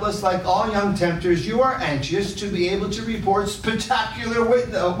 and doubtless, like all young tempters, you are anxious to be able to report spectacular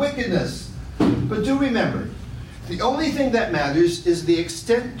wickedness. But do remember, the only thing that matters is the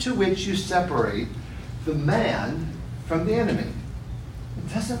extent to which you separate the man from the enemy.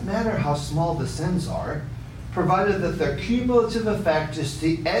 It doesn't matter how small the sins are, provided that their cumulative effect is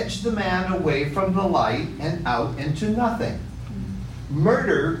to edge the man away from the light and out into nothing.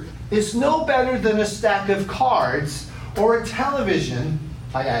 Murder is no better than a stack of cards or a television.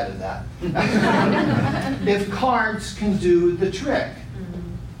 I added that. If cards can do the trick.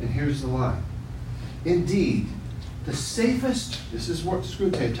 And here's the line. Indeed, the safest, this is what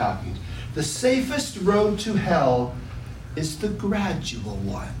Screwtape talking, The safest road to hell is the gradual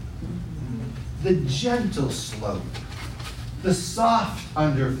one, the gentle slope, the soft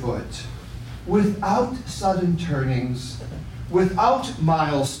underfoot, without sudden turnings, without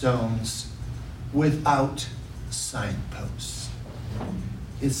milestones, without signposts.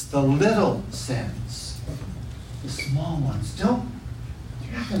 It's the little sins, the small ones. You're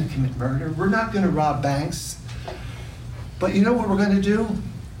not going to commit murder. We're not going to rob banks. But you know what we're going to do?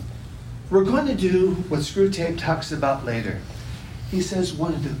 We're going to do what Screwtape talks about later. He says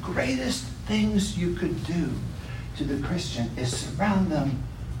one of the greatest things you could do to the Christian is surround them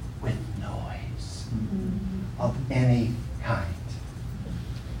with noise of any kind.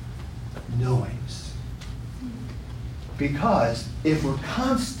 Noise. Because if we're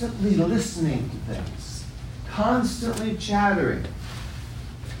constantly listening to things, constantly chattering,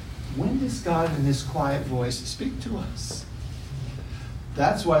 when does God in his quiet voice speak to us?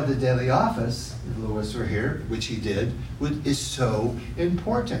 That's why the daily office, if Lewis were here, which he did, is so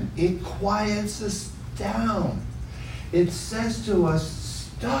important. It quiets us down. It says to us,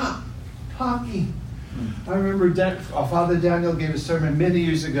 stop talking. I remember Father Daniel gave a sermon many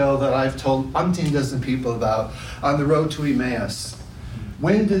years ago that I've told umpteen dozen people about on the road to Emmaus.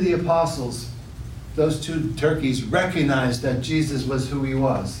 When did the apostles, those two turkeys, recognize that Jesus was who he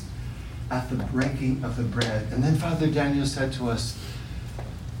was? At the breaking of the bread. And then Father Daniel said to us,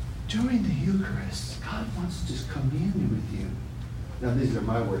 during the Eucharist, God wants to commune with you. Now these are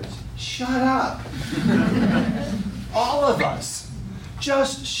my words. Shut up. All of us.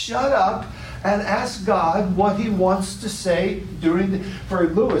 Just shut up and ask God what he wants to say for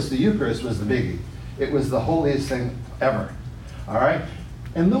Lewis, the Eucharist was the biggie. It was the holiest thing ever. All right?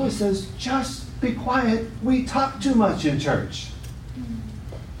 And Lewis says, just be quiet. We talk too much in church.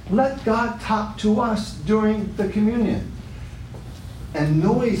 Let God talk to us during the communion. And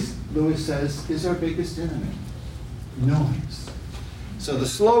noise, Lewis says, is our biggest enemy. Noise. So the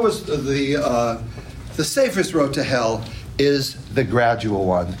slowest, the safest road to hell is the gradual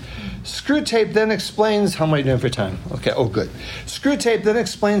one. Screwtape then explains, how am I doing for time? Okay, oh good. Screwtape then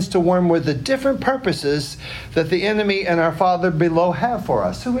explains to Wormwood the different purposes that the enemy and our Father below have for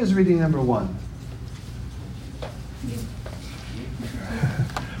us. Who is reading number 1?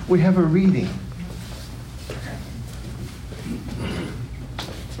 We have a reading.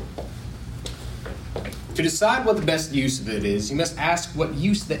 To decide what the best use of it is, you must ask what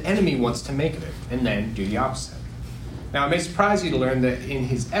use the enemy wants to make of it, and then do the opposite. Now, it may surprise you to learn that in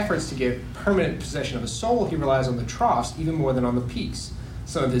his efforts to get permanent possession of a soul, he relies on the troughs even more than on the peaks.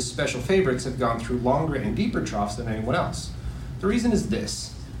 Some of his special favorites have gone through longer and deeper troughs than anyone else. The reason is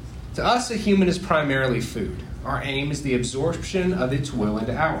this. To us, a human is primarily food. Our aim is the absorption of its will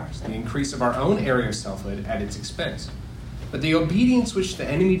into ours, the increase of our own area of selfhood at its expense. But the obedience which the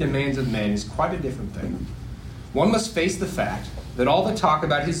enemy demands of men is quite a different thing. One must face the fact that all the talk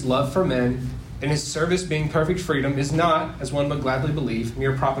about his love for men and his service being perfect freedom is not, as one would gladly believe,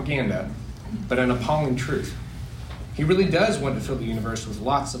 mere propaganda, but an appalling truth. He really does want to fill the universe with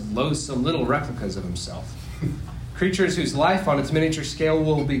lots of loathsome little replicas of himself. Creatures whose life on its miniature scale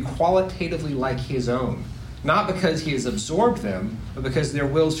will be qualitatively like his own, not because he has absorbed them, but because their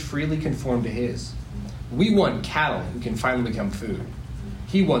wills freely conform to his. We want cattle who can finally become food.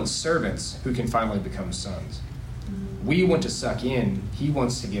 He wants servants who can finally become sons. We want to suck in. He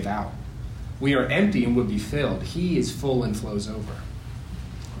wants to give out. We are empty and would be filled. He is full and flows over.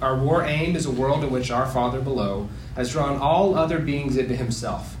 Our war aim is a world in which our Father below has drawn all other beings into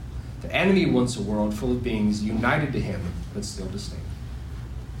himself. The enemy wants a world full of beings united to him, but still distinct.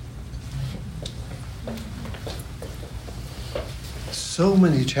 So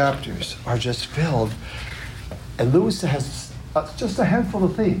many chapters are just filled, and Lewis has just a handful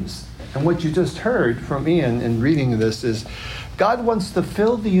of themes. And what you just heard from Ian in reading this is God wants to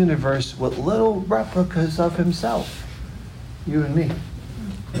fill the universe with little replicas of himself. You and me.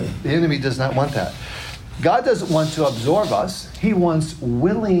 The enemy does not want that. God doesn't want to absorb us. He wants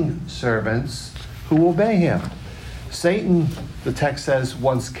willing servants who obey him. Satan, the text says,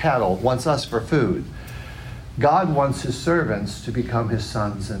 wants cattle, wants us for food. God wants his servants to become his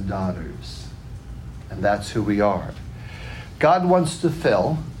sons and daughters. And that's who we are. God wants to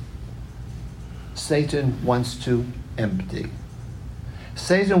fill. Satan wants to empty.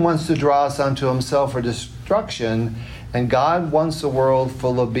 Satan wants to draw us unto himself for destruction, and God wants a world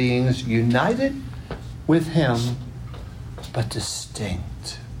full of beings united with him, but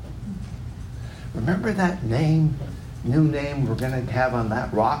distinct. Remember that name, new name we're going to have on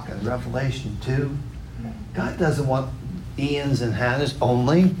that rock in Revelation 2? God doesn't want Ians and Hannahs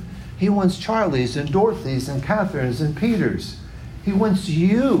only. He wants Charlies and Dorothys and Catherines and Peters. He wants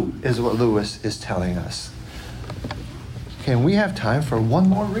you, is what Lewis is telling us. Okay, and we have time for one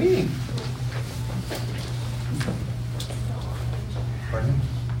more reading. Pardon?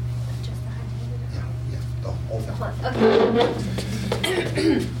 Yeah, the whole thing.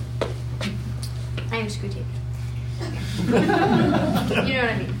 Okay. I am Screwtape. You know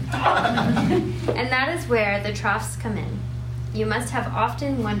what I mean. And that is where the troughs come in. You must have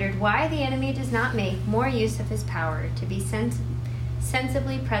often wondered why the enemy does not make more use of his power to be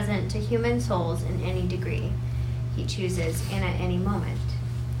sensibly present to human souls in any degree he chooses and at any moment.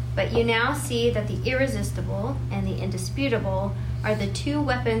 But you now see that the irresistible and the indisputable are the two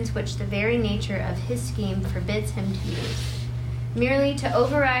weapons which the very nature of his scheme forbids him to use. Merely to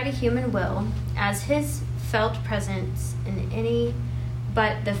override a human will, as his felt presence in any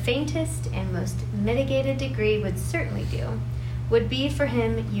but the faintest and most mitigated degree would certainly do, would be for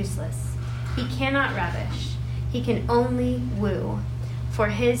him useless. He cannot ravish. He can only woo. For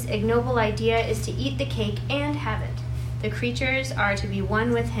his ignoble idea is to eat the cake and have it. The creatures are to be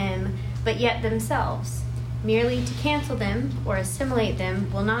one with him, but yet themselves. Merely to cancel them or assimilate them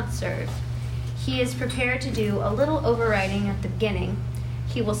will not serve. He is prepared to do a little overriding at the beginning.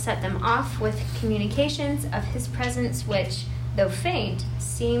 He will set them off with communications of his presence which, though faint,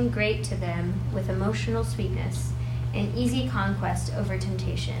 seem great to them with emotional sweetness, an easy conquest over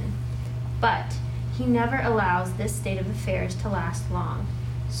temptation. But he never allows this state of affairs to last long.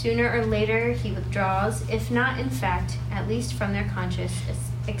 Sooner or later he withdraws, if not in fact, at least from their conscious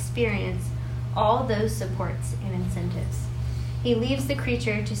experience, all those supports and incentives. He leaves the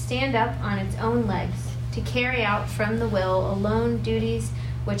creature to stand up on its own legs, to carry out from the will alone duties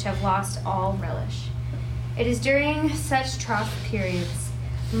which have lost all relish. It is during such trough periods,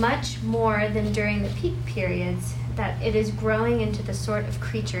 much more than during the peak periods, that it is growing into the sort of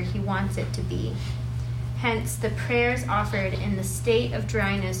creature he wants it to be. Hence, the prayers offered in the state of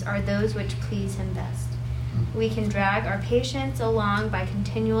dryness are those which please him best. We can drag our patients along by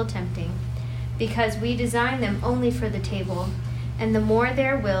continual tempting, because we design them only for the table, and the more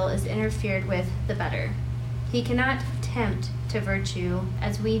their will is interfered with, the better. He cannot tempt to virtue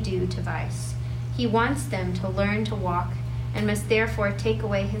as we do to vice. He wants them to learn to walk, and must therefore take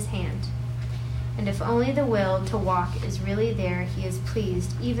away his hand. And if only the will to walk is really there, he is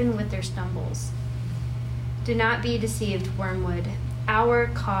pleased even with their stumbles. Do not be deceived, wormwood. Our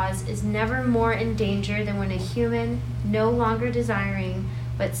cause is never more in danger than when a human, no longer desiring,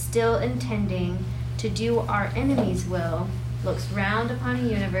 but still intending to do our enemy's will, looks round upon a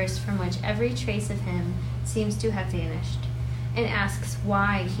universe from which every trace of him seems to have vanished, and asks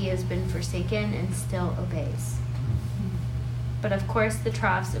why he has been forsaken and still obeys. But of course the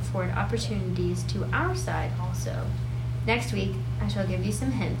troughs afford opportunities to our side also. Next week, I shall give you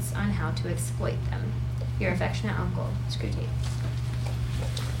some hints on how to exploit them. Your affectionate uncle, Screwtape.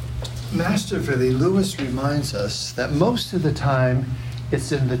 Masterfully, Lewis reminds us that most of the time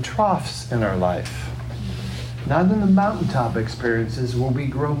it's in the troughs in our life, not in the mountaintop experiences where we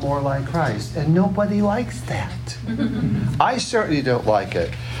grow more like Christ. And nobody likes that. I certainly don't like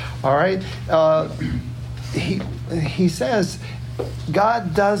it. All right? He says,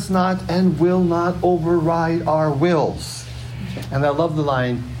 God does not and will not override our wills. And I love the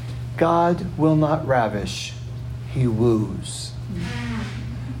line, God will not ravish, he woos.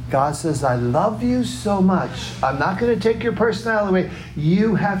 God says, I love you so much. I'm not going to take your personality away.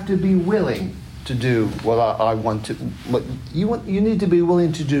 You have to be willing to do what I want to. You need to be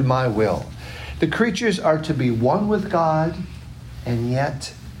willing to do my will. The creatures are to be one with God and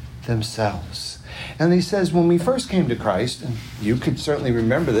yet themselves. And he says, when we first came to Christ, and you could certainly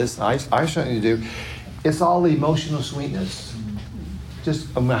remember this, I certainly do, it's all emotional sweetness.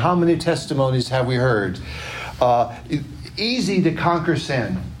 Just how many testimonies have we heard? Easy to conquer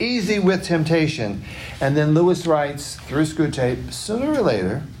sin, easy with temptation. And then Lewis writes through Screwtape, sooner or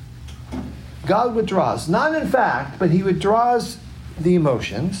later, God withdraws. Not in fact, but he withdraws the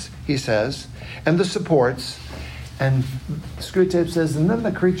emotions, he says, and the supports. And Screwtape says, and then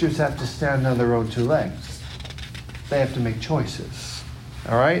the creatures have to stand on their own two legs. They have to make choices.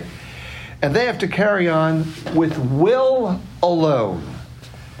 All right? And they have to carry on with will alone.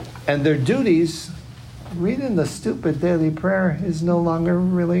 And their duties, reading the stupid daily prayer, is no longer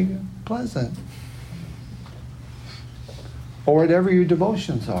really pleasant. Or whatever your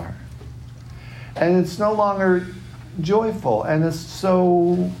devotions are. And it's no longer joyful. And it's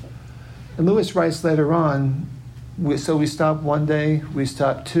so... And Lewis writes later on, so we stop one day, we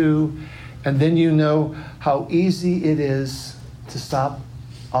stop two, and then you know how easy it is to stop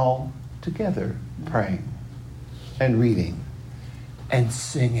all together praying and reading and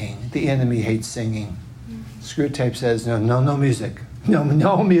singing. The enemy hates singing. Screwtape says, no music.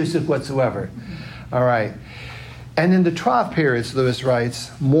 No music whatsoever. All right. And in the trough periods, Lewis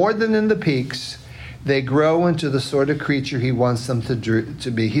writes, more than in the peaks, they grow into the sort of creature he wants them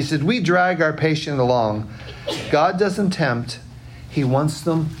to be. He said, we drag our patient along. God doesn't tempt. He wants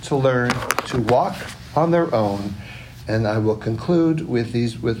them to learn to walk on their own. And I will conclude with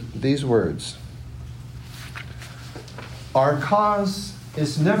these words. Our cause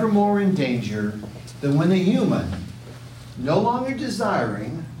is never more in danger than when a human, no longer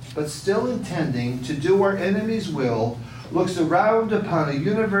desiring, but still intending to do our enemy's will, looks around upon a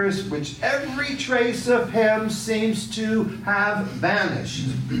universe which every trace of him seems to have vanished,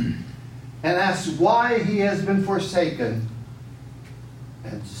 and asks why he has been forsaken,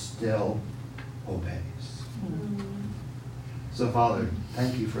 and still obeys. So, Father,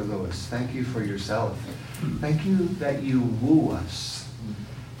 thank you for Lewis. Thank you for yourself. Thank you that you woo us.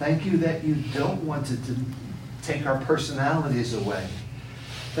 Thank you that you don't want to take our personalities away.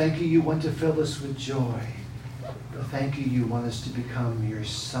 Thank you, you want to fill us with joy. But thank you, you want us to become your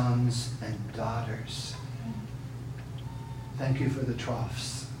sons and daughters. Thank you for the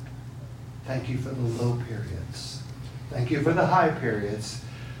troughs. Thank you for the low periods. Thank you for the high periods.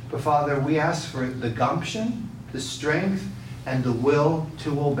 But Father, we ask for the gumption, the strength, and the will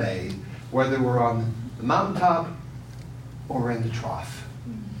to obey, whether we're on the mountaintop or in the trough.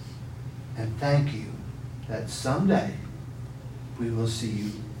 And thank you that someday we will see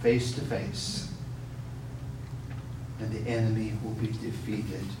you face to face, and the enemy will be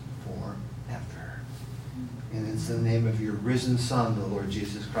defeated forever. And it's in the name of your risen Son, the Lord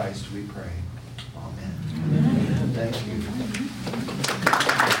Jesus Christ, we pray. Amen. Amen. Thank you.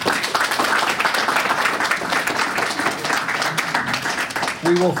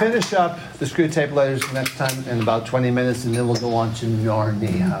 We will finish up the Screwtape letters next time in about 20 minutes, and then we'll go on to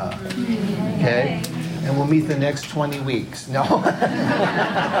Narnia. Okay? And we'll meet the next 20 weeks. No?